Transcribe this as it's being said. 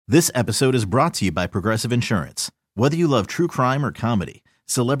This episode is brought to you by Progressive Insurance. Whether you love true crime or comedy,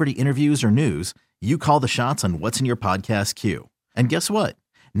 celebrity interviews or news, you call the shots on what's in your podcast queue. And guess what?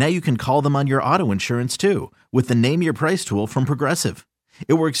 Now you can call them on your auto insurance too with the Name Your Price tool from Progressive.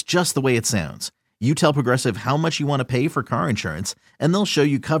 It works just the way it sounds. You tell Progressive how much you want to pay for car insurance, and they'll show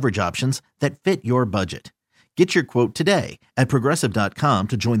you coverage options that fit your budget. Get your quote today at Progressive.com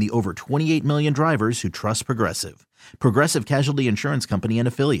to join the over 28 million drivers who trust Progressive. Progressive Casualty Insurance Company and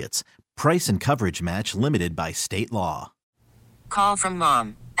Affiliates. Price and coverage match limited by state law. Call from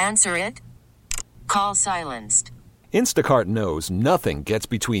mom. Answer it. Call silenced. Instacart knows nothing gets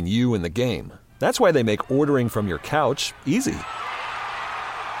between you and the game. That's why they make ordering from your couch easy.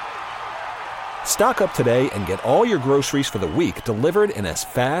 Stock up today and get all your groceries for the week delivered in as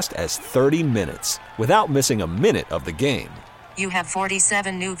fast as 30 minutes without missing a minute of the game. You have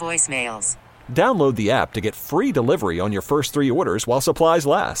 47 new voicemails. Download the app to get free delivery on your first 3 orders while supplies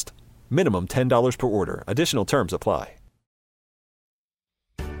last. Minimum $10 per order. Additional terms apply.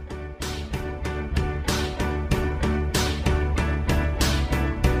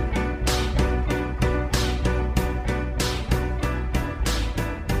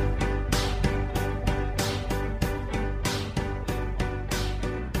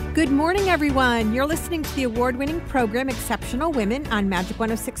 Good morning, everyone. You're listening to the award-winning program Exceptional Women on Magic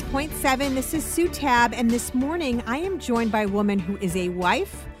 106.7. This is Sue Tabb, and this morning I am joined by a woman who is a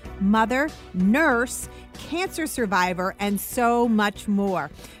wife, mother, nurse, cancer survivor, and so much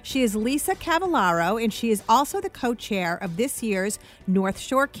more. She is Lisa Cavallaro, and she is also the co-chair of this year's North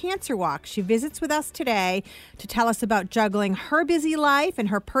Shore Cancer Walk. She visits with us today to tell us about juggling her busy life and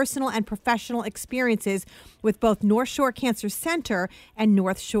her personal and professional experiences with both North Shore Cancer Center and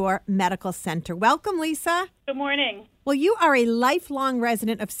North Shore Medical Center. Welcome, Lisa. Good morning. Well, you are a lifelong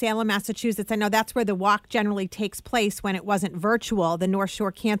resident of Salem, Massachusetts. I know that's where the walk generally takes place when it wasn't virtual, the North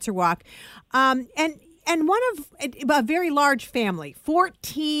Shore Cancer Walk. And one of a very large family,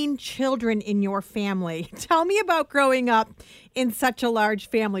 14 children in your family. Tell me about growing up in such a large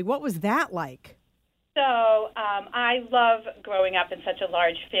family. What was that like? So I love growing up in such a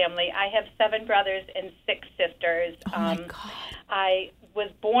large family. I have 7 brothers and 6 sisters. Oh, my God. I was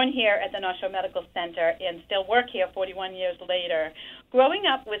born here at the North Shore Medical Center and still work here 41 years later. Growing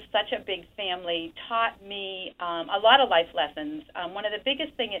up with such a big family taught me a lot of life lessons. One of the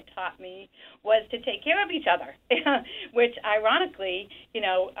biggest thing it taught me was to take care of each other, which ironically,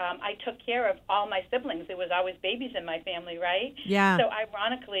 I took care of all my siblings. There was always babies in my family, right? Yeah. So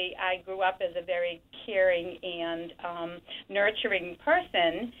ironically, I grew up as a very caring and nurturing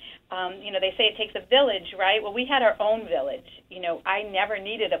person. They say it takes a village, right? Well, we had our own village. I never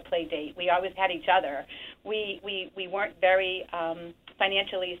needed a play date. We always had each other. We weren't very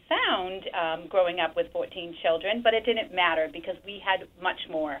financially sound growing up with 14 children, but it didn't matter because we had much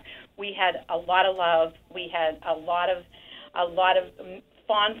more. We had a lot of love. We had a lot of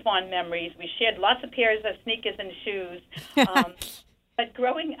fond memories. We shared lots of pairs of sneakers and shoes. But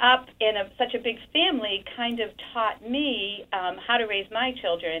growing up in such a big family kind of taught me how to raise my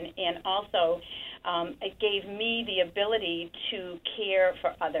children, and also it gave me the ability to care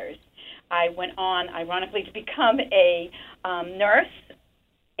for others. I went on, ironically, to become a nurse,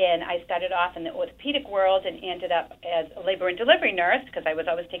 and I started off in the orthopedic world and ended up as a labor and delivery nurse because I was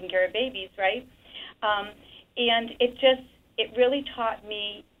always taking care of babies, right? And it really taught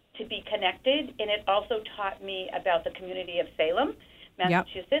me to be connected, and it also taught me about the community of Salem,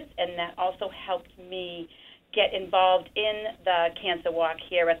 Massachusetts, yep. And that also helped me get involved in the cancer walk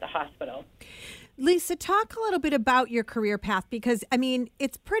here at the hospital. Lisa, talk a little bit about your career path because,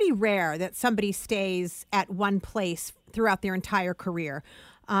 it's pretty rare that somebody stays at one place throughout their entire career.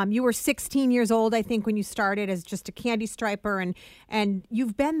 You were 16 years old, I think, when you started as just a candy striper, and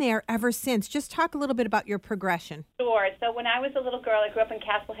you've been there ever since. Just talk a little bit about your progression. Sure. So when I was a little girl, I grew up in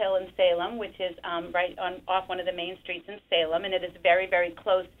Castle Hill in Salem, which is right off one of the main streets in Salem, and it is very, very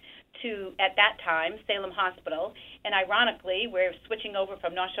close to, at that time, Salem Hospital. And ironically, we're switching over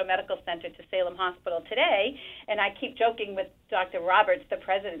from North Shore Medical Center to Salem Hospital today. And I keep joking with Dr. Roberts, the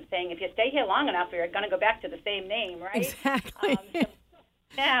president, saying, if you stay here long enough, you're going to go back to the same name, right? Exactly.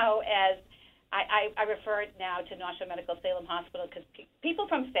 Now, as I refer now to North Shore Medical Salem Hospital because people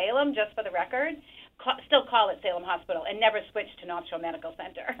from Salem, just for the record, still call it Salem Hospital and never switch to North Shore Medical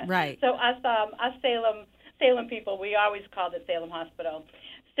Center. Right. So us Salem people, we always called it Salem Hospital.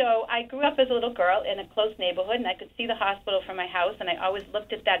 So I grew up as a little girl in a close neighborhood, and I could see the hospital from my house, and I always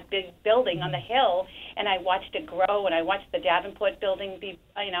looked at that big building on the hill, and I watched it grow, and I watched the Davenport building be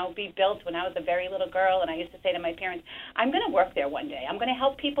built when I was a very little girl, and I used to say to my parents, I'm going to work there one day. I'm going to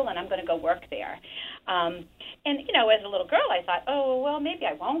help people, and I'm going to go work there. And, as a little girl, I thought, oh, well, maybe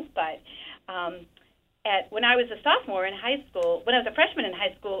I won't, but when I was a sophomore in high school, when I was a freshman in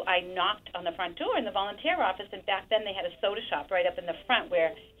high school, I knocked on the front door in the volunteer office, and back then they had a soda shop right up in the front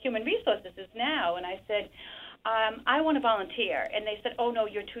where Human Resources is now, and I said, I want to volunteer. And they said, oh, no,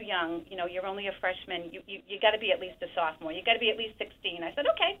 you're too young. You're only a freshman. You got to be at least a sophomore. You got to be at least 16. I said,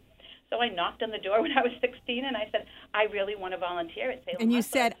 okay. So I knocked on the door when I was 16, and I said, I really want to volunteer at Salem And you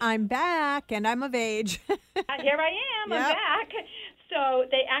Hospital. said, I'm back, and I'm of age. Here I am. Yep. I'm back. So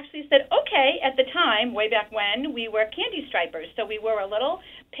they actually said, okay, at the time, way back when, we were candy stripers. So we wore a little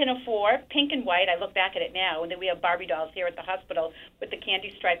pinafore, pink and white. I look back at it now, and then we have Barbie dolls here at the hospital with the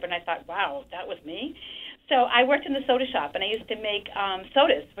candy striper, and I thought, wow, that was me. So I worked in the soda shop, and I used to make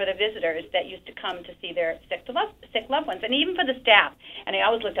sodas for the visitors that used to come to see their sick loved ones, and even for the staff. And I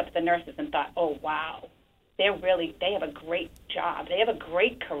always looked up at the nurses and thought, oh, wow, they have a great job. They have a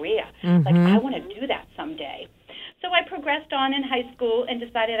great career. Mm-hmm. Like, I want to do that someday. So I progressed on in high school and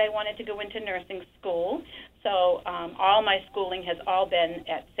decided I wanted to go into nursing school. So all my schooling has all been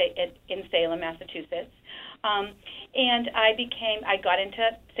in Salem, Massachusetts. And I got into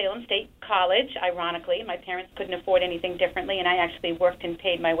Salem State College, ironically. My parents couldn't afford anything differently, and I actually worked and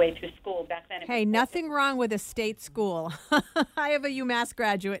paid my way through school back then. Hey, nothing wrong with a state school. I have a UMass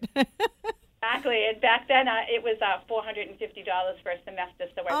graduate. Exactly. And back then it was $450 for a semester,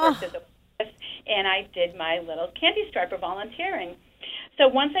 so I worked as a and I did my little candy striper volunteering. So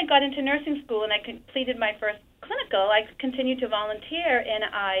once I got into nursing school and I completed my first clinical, I continued to volunteer, and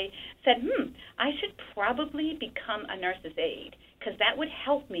I said, I should probably become a nurse's aide because that would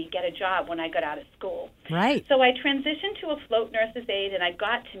help me get a job when I got out of school. Right. So I transitioned to a float nurse's aide, and I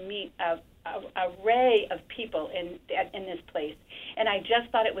got to meet an array of people in this place. And I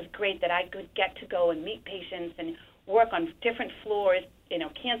just thought it was great that I could get to go and meet patients and work on different floors,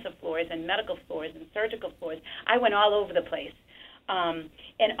 cancer floors and medical floors and surgical floors. I went all over the place.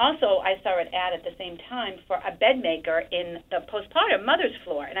 And also I saw an ad at the same time for a bed maker in the postpartum mother's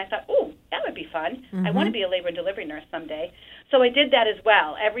floor. And I thought, oh, that would be fun. Mm-hmm. I want to be a labor and delivery nurse someday. So I did that as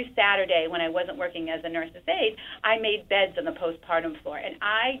well. Every Saturday when I wasn't working as a nurse's aide, I made beds on the postpartum floor. And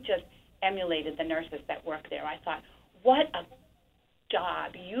I just emulated the nurses that work there. I thought, what a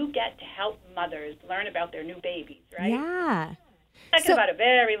job. You get to help mothers learn about their new babies, right? Yeah. Talking about a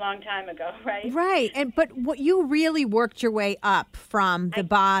very long time ago, right? Right. But what you really worked your way up from the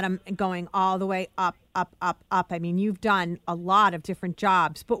bottom and going all the way up. I mean, you've done a lot of different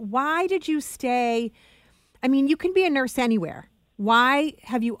jobs, but why did you stay? I mean, you can be a nurse anywhere. Why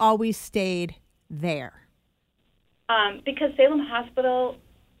have you always stayed there? Because Salem Hospital,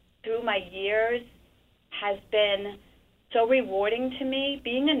 through my years, has been so rewarding to me.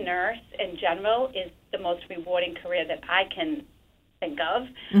 Being a nurse in general is the most rewarding career that I can think of.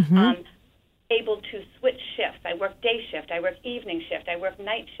 Mm-hmm. Able to switch shifts. I work day shift. I work evening shift. I work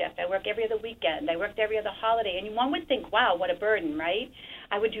night shift. I work every other weekend. I worked every other holiday. And one would think, wow, what a burden, right?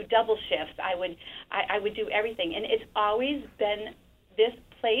 I would do double shifts. I would do everything. And it's always been, this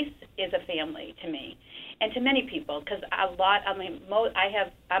place is a family to me and to many people, because I'm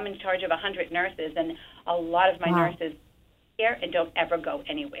in charge of 100 nurses, and a lot of my nurses here and don't ever go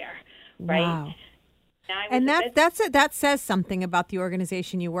anywhere, right? Wow. And that says something about the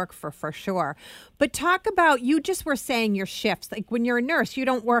organization you work for sure. But talk about, you just were saying your shifts. Like when you're a nurse, you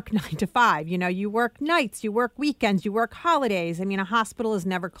don't work 9 to 5. You work nights, you work weekends, you work holidays. I mean, a hospital is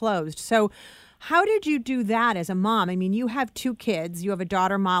never closed. So how did you do that as a mom? I mean, you have 2 kids. You have a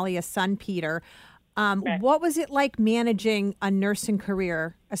daughter, Molly, a son, Peter. What was it like managing a nursing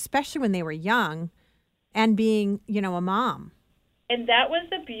career, especially when they were young, and being, a mom? And that was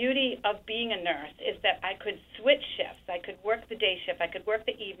the beauty of being a nurse, is that I could switch shifts. I could work the day shift. I could work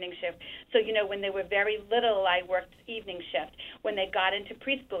the evening shift. So, when they were very little, I worked evening shift. When they got into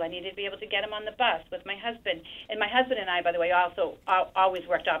preschool, I needed to be able to get them on the bus with my husband. And my husband and I, by the way, also always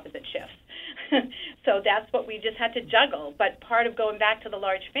worked opposite shifts. So that's what we just had to juggle. But part of going back to the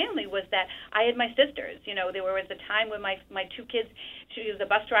large family was that I had my sisters. There was a time when my 2 kids, she was a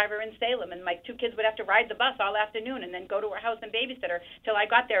bus driver in Salem, and my 2 kids would have to ride the bus all afternoon and then go to her house and babysit her till I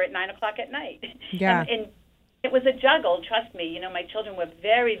got there at 9 o'clock at night. Yeah. And it was a juggle, trust me. My children were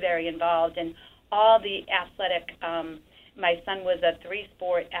very, very involved in all the athletic. My son was a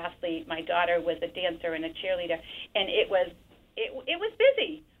 3-sport athlete. My daughter was a dancer and a cheerleader, and it was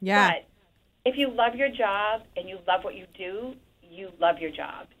busy. Yeah. But if you love your job and you love what you do, you love your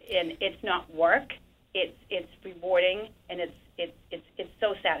job, and it's not work. It's rewarding, and it's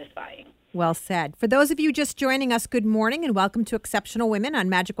so satisfying. Well said. For those of you just joining us, good morning and welcome to Exceptional Women on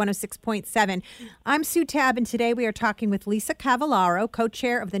Magic 106.7. I'm Sue Tabb, and today we are talking with Lisa Cavallaro,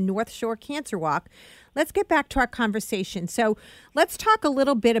 co-chair of the North Shore Cancer Walk. Let's get back to our conversation. So let's talk a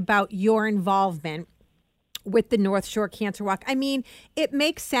little bit about your involvement with the North Shore Cancer Walk. I mean, it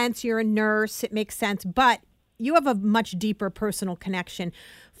makes sense. You're a nurse. It makes sense, but you have a much deeper personal connection.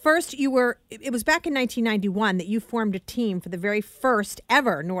 First, it was back in 1991 that you formed a team for the very first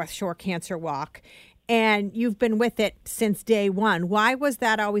ever North Shore Cancer Walk, and you've been with it since day one. Why was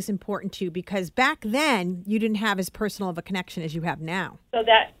that always important to you? Because back then, you didn't have as personal of a connection as you have now. So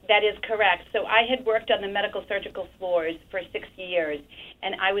that is correct. So I had worked on the medical surgical floors for 6 years,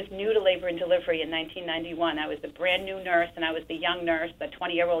 and I was new to labor and delivery in 1991. I was a brand new nurse, and I was the young nurse, the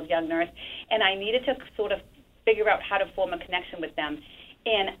 20-year-old young nurse, and I needed to sort of figure out how to form a connection with them.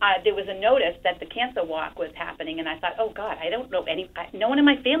 And there was a notice that the cancer walk was happening, and I thought, oh, God, I don't know no one in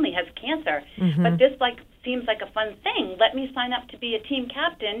my family has cancer, but this seems like a fun thing. Let me sign up to be a team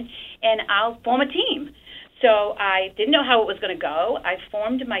captain, and I'll form a team. So I didn't know how it was going to go. I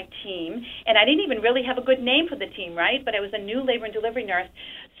formed my team, and I didn't even really have a good name for the team, right? But I was a new labor and delivery nurse.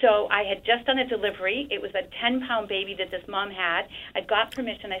 So I had just done a delivery. It was a 10-pound baby that this mom had. I got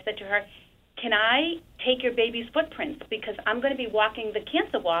permission. I said to her, can I take your baby's footprints? Because I'm going to be walking the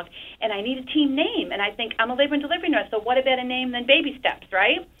cancer walk, and I need a team name. And I think I'm a labor and delivery nurse, so what a better name than Baby Steps,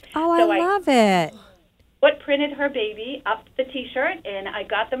 right? Oh, so I love it. Footprinted her baby up the T-shirt, and I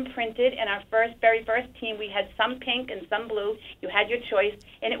got them printed. And our very first team, we had some pink and some blue. You had your choice,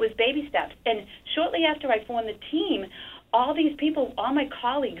 and it was Baby Steps. And shortly after I formed the team, all these people, all my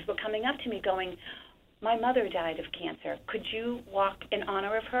colleagues were coming up to me going, my mother died of cancer. Could you walk in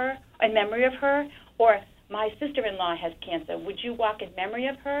honor of her, in memory of her? Or my sister-in-law has cancer. Would you walk in memory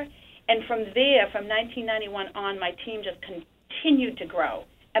of her? And from there, from 1991 on, my team just continued to grow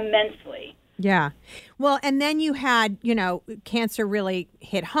immensely. Yeah. Well, and then you had, cancer really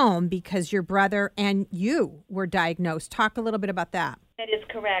hit home because your brother and you were diagnosed. Talk a little bit about that. That is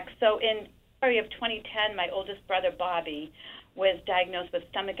correct. So in February of 2010, my oldest brother, Bobby, was diagnosed with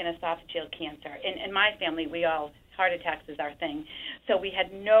stomach and esophageal cancer. In my family, heart attacks is our thing. So we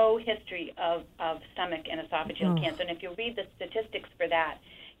had no history of stomach and esophageal cancer. And if you read the statistics for that,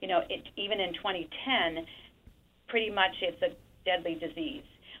 even in 2010, pretty much it's a deadly disease.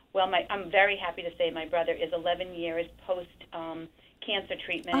 Well, I'm very happy to say my brother is 11 years post-cancer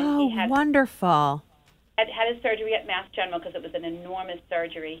treatment. Oh, he had wonderful. Had his surgery at Mass General because it was an enormous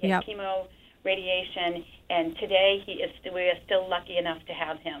surgery. He had chemo, radiation, and today we are still lucky enough to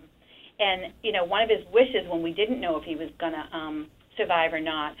have him. And, one of his wishes when we didn't know if he was going to survive or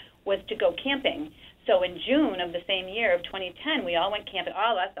not was to go camping. So in June of the same year of 2010, we all went camping.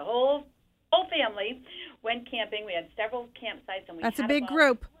 All of us, the whole family, went camping. We had several campsites. And That's a big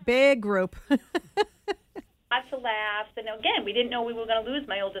group. Big group. Lots of laughs. And again, we didn't know we were going to lose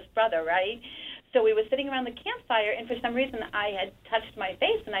my oldest brother, right? So we were sitting around the campfire, and for some reason I had touched my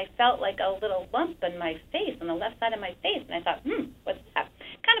face, and I felt like a little lump in my face, on the left side of my face. And I thought, what's that?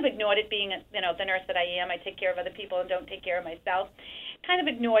 Kind of ignored it, being the nurse that I am. I take care of other people and don't take care of myself. Kind of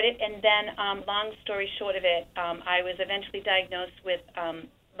ignored it, and then, long story short of it, I was eventually diagnosed with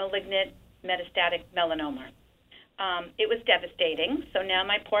malignant metastatic melanoma. It was devastating. So now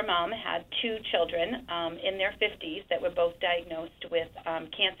my poor mom had 2 children in their 50s that were both diagnosed with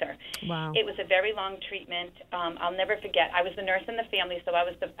cancer. Wow. It was a very long treatment. I'll never forget. I was the nurse in the family, so I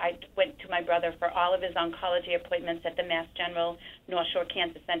went to my brother for all of his oncology appointments at the Mass General North Shore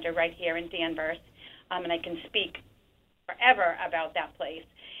Cancer Center right here in Danvers. And I can speak forever about that place.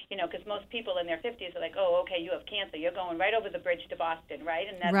 Because most people in their 50s are like, oh, okay, you have cancer. You're going right over the bridge to Boston, right?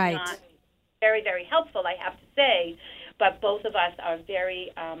 And that's not very, very helpful, I have to say, but both of us are very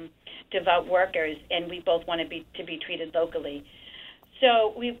devout workers, and we both want to be treated locally.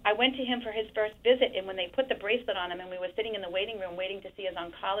 So I went to him for his first visit, and when they put the bracelet on him and we were sitting in the waiting room waiting to see his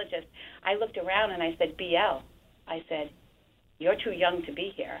oncologist, I looked around and I said, BL, I said, you're too young to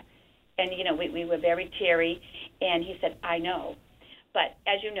be here. And, we were very teary, and he said, I know. But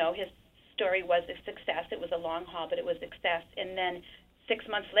as you know, his story was a success. It was a long haul, but it was a success. And then 6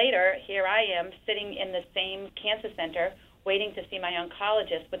 months later, here I am sitting in the same cancer center waiting to see my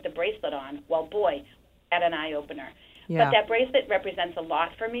oncologist with the bracelet on. Well, boy, had an eye-opener. Yeah. But that bracelet represents a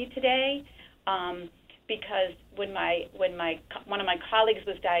lot for me today because when one of my colleagues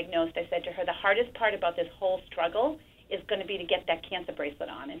was diagnosed, I said to her, the hardest part about this whole struggle is going to be to get that cancer bracelet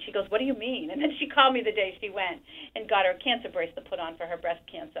on. And she goes, what do you mean? And then she called me the day she went and got her cancer bracelet put on for her breast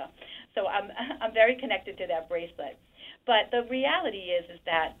cancer. So I'm very connected to that bracelet. But the reality is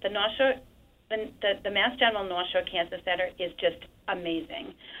that the North Shore, the Mass General North Shore Cancer Center is just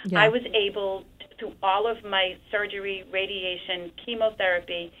amazing. Yeah. I was able, through all of my surgery, radiation,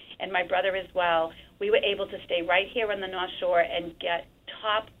 chemotherapy, and my brother as well, we were able to stay right here on the North Shore and get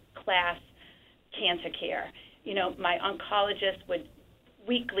top-class cancer care. You know, my oncologist would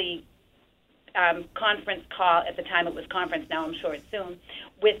weekly conference call, at the time it was conference, now I'm sure it's soon,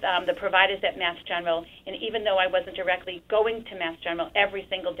 with the providers at Mass General. And even though I wasn't directly going to Mass General every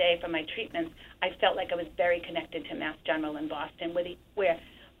single day for my treatments, I felt like I was very connected to Mass General in Boston, where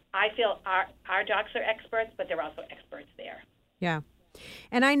I feel our docs are experts, but they're also experts there. Yeah.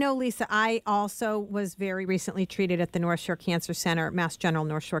 And I know, Lisa, I also was very recently treated at the North Shore Cancer Center, Mass General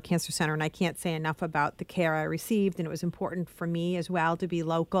North Shore Cancer Center, and I can't say enough about the care I received, and it was important for me as well to be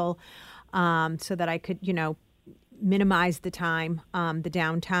local, so that I could, minimize the time, the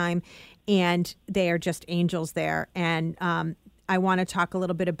downtime, and they are just angels there. And I want to talk a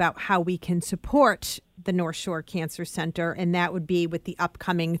little bit about how we can support the North Shore Cancer Center, and that would be with the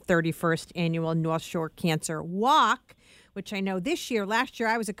upcoming 31st Annual North Shore Cancer Walk, which I know last year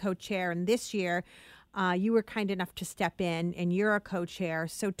I was a co-chair, and this year you were kind enough to step in, and you're a co-chair.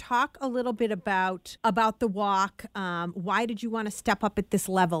 So talk a little bit about the walk. Why did you want to step up at this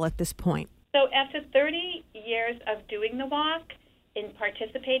level at this point? So after 30 years of doing the walk, in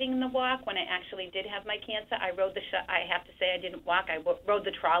participating in the walk, when I actually did have my cancer, I rode I have to say I didn't walk. I rode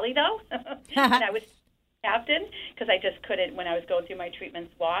the trolley, though, and I was captain because I just couldn't, when I was going through my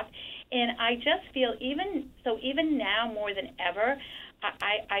treatments, walk. And I just feel even now more than ever,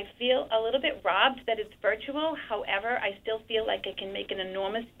 I feel a little bit robbed that it's virtual. However, I still feel like I can make an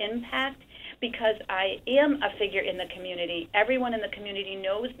enormous impact because I am a figure in the community. Everyone in the community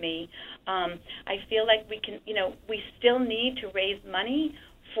knows me. I feel like we still need to raise money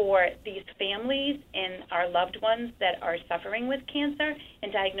for these families and our loved ones that are suffering with cancer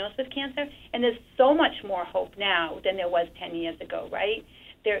and diagnosed with cancer. And there's so much more hope now than there was 10 years ago, right?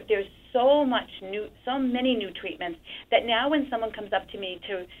 There's so many new treatments that now when someone comes up to me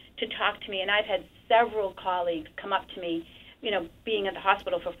to talk to me, and I've had several colleagues come up to me, being at the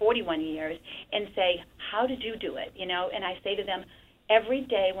hospital for 41 years, and say, how did you do it? And I say to them, every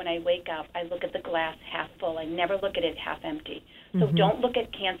day when I wake up, I look at the glass half full. I never look at it half empty. So don't look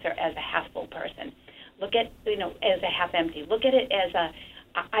at cancer as a half full person. Look at, as a half empty. Look at it as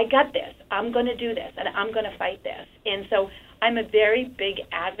I got this. I'm going to do this, and I'm going to fight this. And so I'm a very big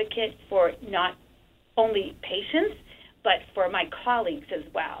advocate for not only patients, but for my colleagues as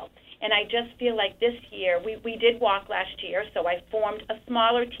well. And I just feel like this year, we did walk last year, so I formed a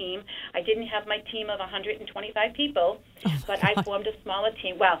smaller team. I didn't have my team of 125 people, but I formed a smaller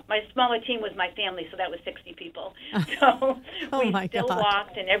team. Well, my smaller team was my family, so that was 60 people. So we still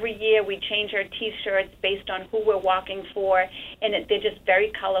walked, and every year we change our T-shirts based on who we're walking for, and they're just very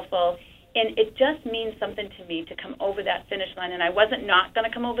colorful. And it just means something to me to come over that finish line. And I wasn't not going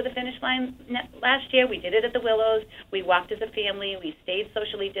to come over the finish line last year. We did it at the Willows. We walked as a family. We stayed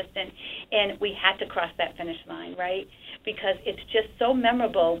socially distant. And we had to cross that finish line, right? Because it's just so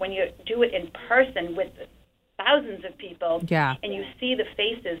memorable when you do it in person with thousands of people. Yeah. And you see the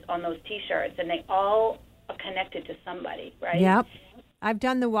faces on those T-shirts, and they all are connected to somebody, right? Yep. I've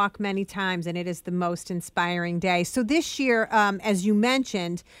done the walk many times, and it is the most inspiring day. So this year, as you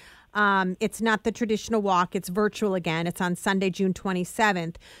mentioned, it's not the traditional walk. It's virtual again. It's on Sunday, June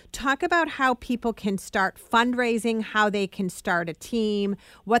 27th. Talk about how people can start fundraising, how they can start a team,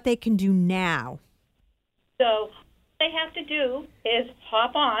 what they can do now. So what they have to do is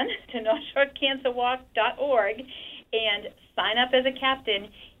hop on to NorthShoreCancerWalk.org and sign up as a captain.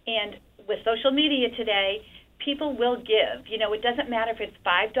 And with social media today, people will give. It doesn't matter if it's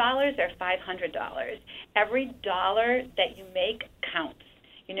 $5 or $500. Every dollar that you make counts.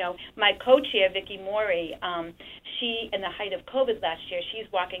 My co-chair, Vicki Morey, she, in the height of COVID last year, she's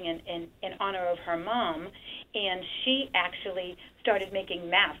walking in honor of her mom, and she actually started making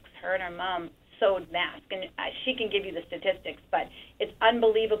masks. Her and her mom sewed masks, and she can give you the statistics, but it's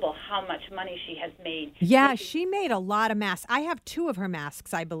unbelievable how much money she has made. Yeah, she made a lot of masks. I have 2 of her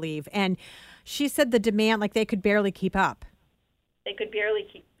masks, I believe, and she said the demand, they could barely keep up. They could barely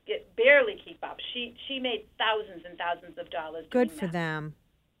keep up. She made thousands and thousands of dollars. Good for them.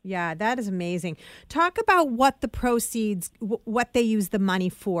 Yeah, that is amazing. Talk about what the proceeds, what they use the money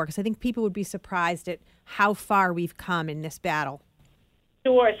for, because I think people would be surprised at how far we've come in this battle.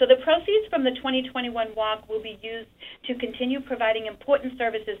 Sure. So the proceeds from the 2021 walk will be used to continue providing important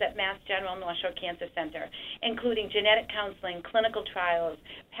services at Mass General North Shore Cancer Center, including genetic counseling, clinical trials,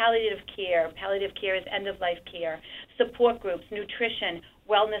 palliative care is end-of-life care, support groups, nutrition,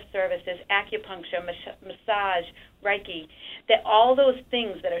 wellness services, acupuncture, massage, Reiki, that all those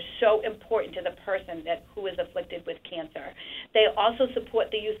things that are so important to the person who is afflicted with cancer. They also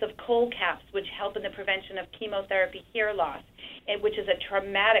support the use of cold caps, which help in the prevention of chemotherapy hair loss, which is a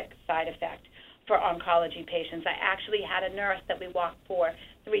traumatic side effect for oncology patients. I actually had a nurse that we walked for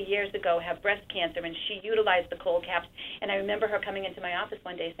 3 years ago have breast cancer, and she utilized the cold caps. And I remember her coming into my office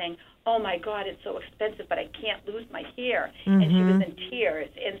one day saying, "Oh my God, it's so expensive, but I can't lose my hair." And she was in tears.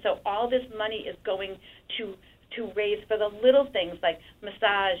 And so all this money is going to raise for the little things like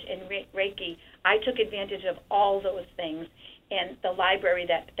massage and Reiki. I took advantage of all those things, and the library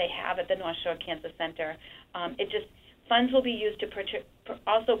that they have at the North Shore Cancer Center. Funds will be used to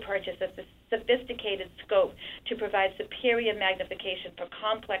also purchase a sophisticated scope to provide superior magnification for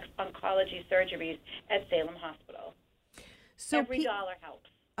complex oncology surgeries at Salem Hospital. So every dollar helps.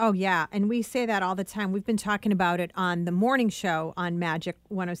 Oh, yeah. And we say that all the time. We've been talking about it on the morning show on Magic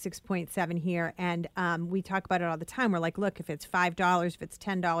 106.7 here. And we talk about it all the time. We're like, look, if it's $5, if it's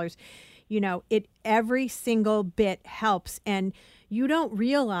 $10, every single bit helps. And you don't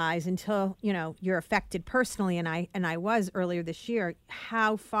realize until, you're affected personally, and I was earlier this year,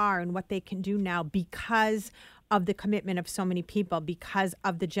 how far and what they can do now because of the commitment of so many people, because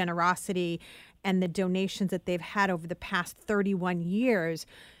of the generosity and the donations that they've had over the past 31 years.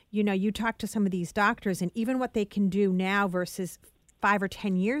 You talk to some of these doctors, and even what they can do now versus 5 or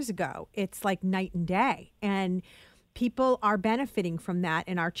 10 years ago, it's like night and day. And people are benefiting from that,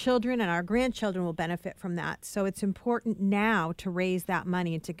 and our children and our grandchildren will benefit from that. So it's important now to raise that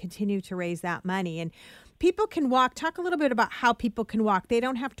money and to continue to raise that money. And people can walk. Talk a little bit about how people can walk. They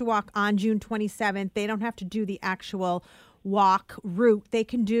don't have to walk on June 27th. They don't have to do the actual walk route. They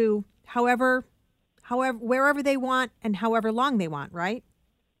can do wherever they want and however long they want, right?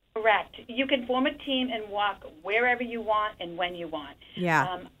 Correct. You can form a team and walk wherever you want and when you want.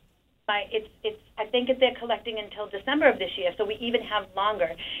 Yeah. I think they're collecting until December of this year, so we even have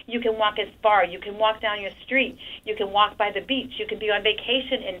longer. You can walk as far. You can walk down your street. You can walk by the beach. You can be on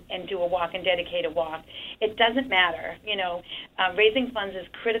vacation and do a walk and dedicate a walk. It doesn't matter. Raising funds is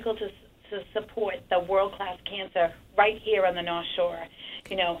critical to support the world-class cancer right here on the North Shore.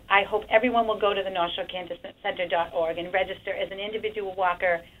 I hope everyone will go to the NorthShoreCancerCenter.org and register as an individual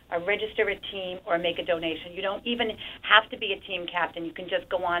walker, or register a team, or make a donation. You don't even have to be a team captain. You can just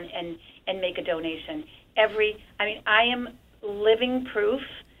go on and make a donation. I am living proof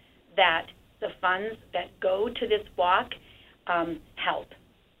that the funds that go to this walk help.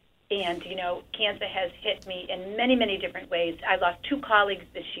 And, cancer has hit me in many, many different ways. I lost 2 colleagues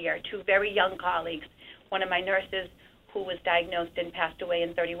this year, 2 very young colleagues. One of my nurses who was diagnosed and passed away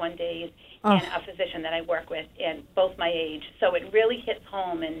in 31 days, and a physician that I work with, and both my age. So it really hits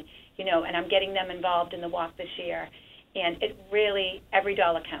home, and, and I'm getting them involved in the walk this year. And it really, every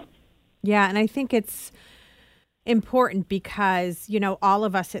dollar counts. Yeah, and I think it's important because, all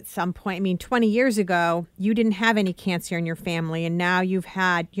of us at some point, 20 years ago, you didn't have any cancer in your family, and now you've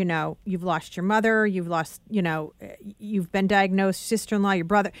had, you've lost your mother, you've lost, you've been diagnosed, sister-in-law, your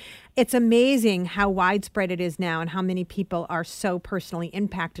brother. It's amazing how widespread it is now and how many people are so personally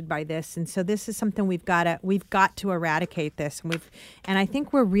impacted by this. And so this is something we've got to eradicate this. And I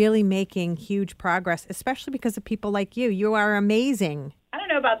think we're really making huge progress, especially because of people like you. You are amazing. I don't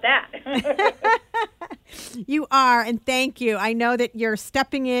know about that. You are, and thank you. I know that you're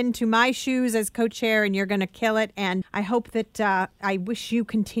stepping into my shoes as co-chair, and you're going to kill it. And I hope that I wish you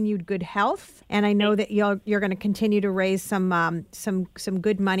continued good health. And I know that you're going to continue to raise some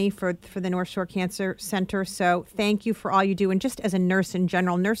good money for the North Shore Cancer Center. So thank you for all you do. And just as a nurse in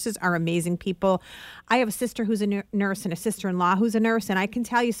general, nurses are amazing people. I have a sister who's a nurse and a sister-in-law who's a nurse, and I can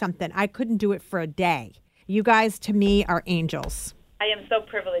tell you something. I couldn't do it for a day. You guys, to me, are angels. I am so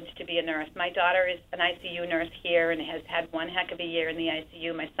privileged to be a nurse. My daughter is an ICU nurse here and has had one heck of a year in the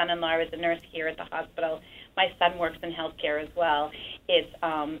ICU. My son-in-law is a nurse here at the hospital. My son works in healthcare as well.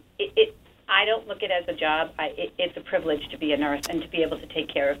 I don't look at it as a job. It's a privilege to be a nurse and to be able to take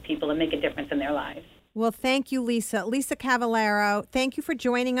care of people and make a difference in their lives. Well, thank you, Lisa. Lisa Cavallaro, thank you for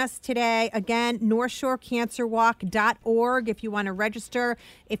joining us today. Again, NorthShoreCancerWalk.org if you want to register,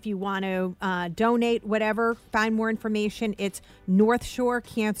 if you want to donate, whatever, find more information. It's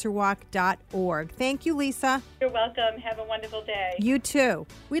NorthShoreCancerWalk.org. Thank you, Lisa. You're welcome. Have a wonderful day. You too.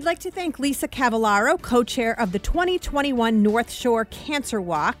 We'd like to thank Lisa Cavallaro, co-chair of the 2021 North Shore Cancer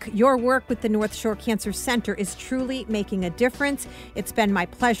Walk. Your work with the North Shore Cancer Center is truly making a difference. It's been my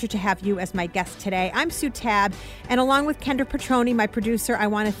pleasure to have you as my guest today. I'm Sue Tabb, and along with Kendra Petroni, my producer, I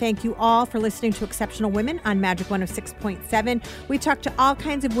want to thank you all for listening to Exceptional Women on Magic 106.7. We talk to all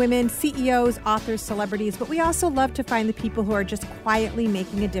kinds of women, CEOs, authors, celebrities, but we also love to find the people who are just quietly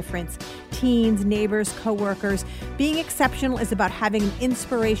making a difference. Teens, neighbors, coworkers. Being exceptional is about having an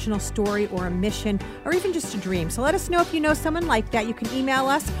inspirational story or a mission or even just a dream. So let us know if you know someone like that. You can email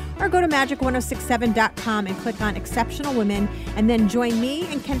us or go to magic1067.com and click on Exceptional Women, and then join me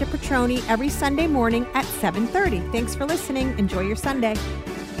and Kendra Petroni every Sunday morning at 7:30. Thanks for listening. Enjoy your Sunday.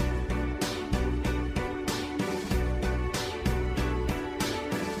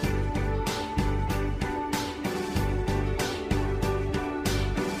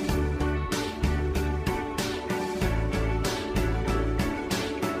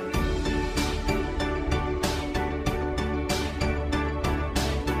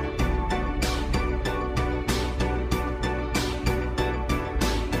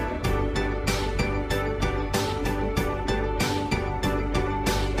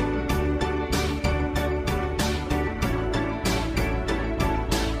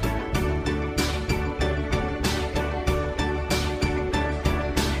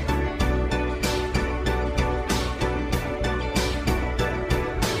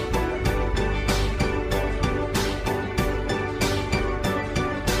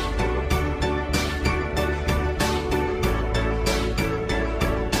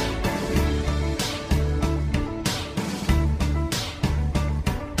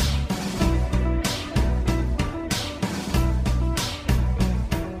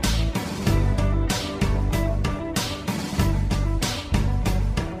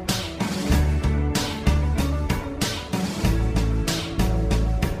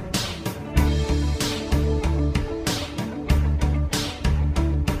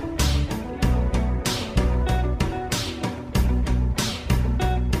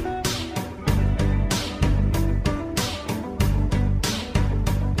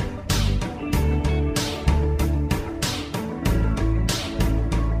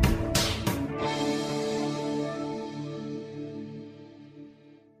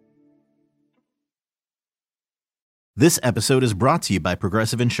 This episode is brought to you by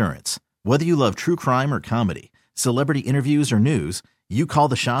Progressive Insurance. Whether you love true crime or comedy, celebrity interviews or news, you call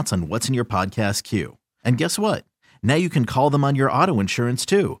the shots on what's in your podcast queue. And guess what? Now you can call them on your auto insurance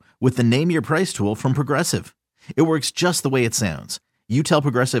too with the Name Your Price tool from Progressive. It works just the way it sounds. You tell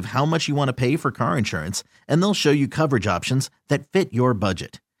Progressive how much you want to pay for car insurance, and they'll show you coverage options that fit your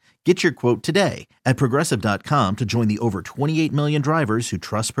budget. Get your quote today at Progressive.com to join the over 28 million drivers who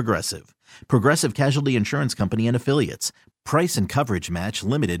trust Progressive. Progressive Casualty Insurance Company and Affiliates. Price and coverage match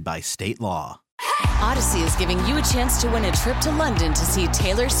limited by state law. Odyssey is giving you a chance to win a trip to London to see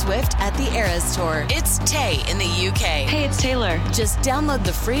Taylor Swift at the Eras Tour. It's Tay in the UK. Hey, it's Taylor. Just download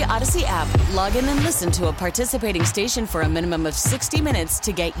the free Odyssey app, log in and listen to a participating station for a minimum of 60 minutes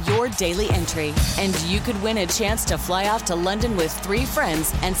to get your daily entry. And you could win a chance to fly off to London with 3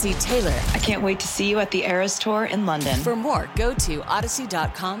 friends and see Taylor. I can't wait to see you at the Eras Tour in London. For more, go to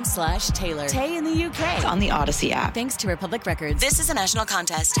odyssey.com/Taylor. Tay in the UK. It's on the Odyssey app. Thanks to Republic Records. This is a national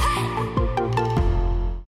contest.